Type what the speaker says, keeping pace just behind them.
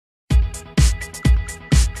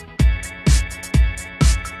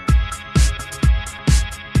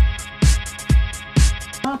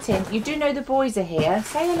Martin, you do know the boys are here.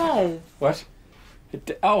 Say hello. What?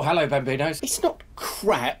 Oh, hello, Bambinos. It's not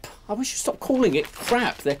crap. I wish you stopped calling it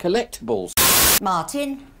crap. They're collectibles.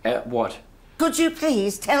 Martin? What? Could you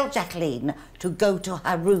please tell Jacqueline to go to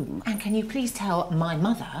her room? And can you please tell my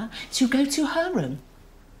mother to go to her room?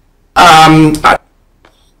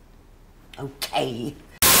 Okay.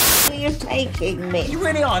 Where are you taking me? You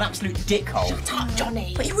really are an absolute dickhole. Shut up,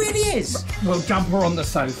 Johnny. But he really is. We'll dump her on the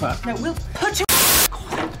sofa. No, we'll put her...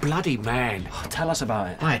 Bloody man. Tell us about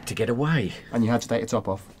it. I had to get away. And you had to take your top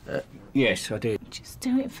off? Yes, I did. Just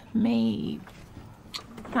do it for me.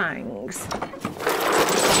 Thanks.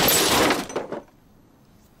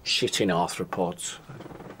 Shitting arthropods.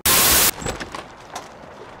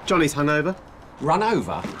 Johnny's hungover. Run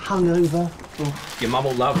over? Hungover? Oh, your mum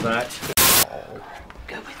will love that.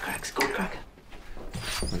 Go with Cracks. Go on, Crack.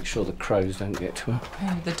 Make sure the crows don't get to her.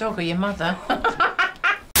 Oh, the dog or your mother?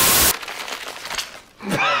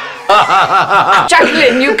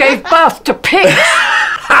 Jacqueline, you gave birth to pigs!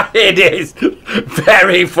 It is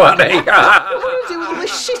very funny. What are you doing with all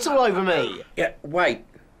this shit all over me? Yeah, wait.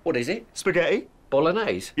 What is it? Spaghetti?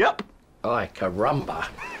 Bolognese? Yep. Ay, caramba.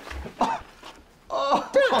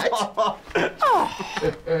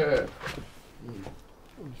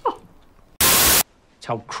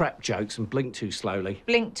 Told crap jokes and blinked too slowly.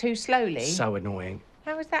 Blink too slowly? So annoying.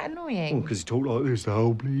 How is that annoying? Because he talked like this the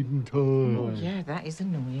whole bleeding time. Oh, yeah, that is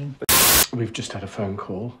annoying. We've just had a phone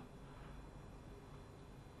call.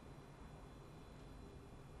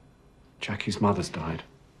 Jackie's mother's died.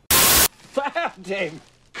 Found him!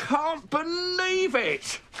 Can't believe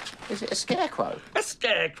it! Is it a scarecrow? A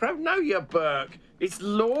scarecrow? No, you Burke. It's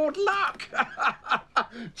Lord Luck.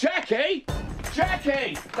 Jackie!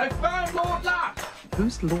 Jackie! They found Lord Luck!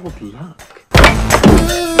 Who's Lord Luck?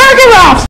 Bugger off!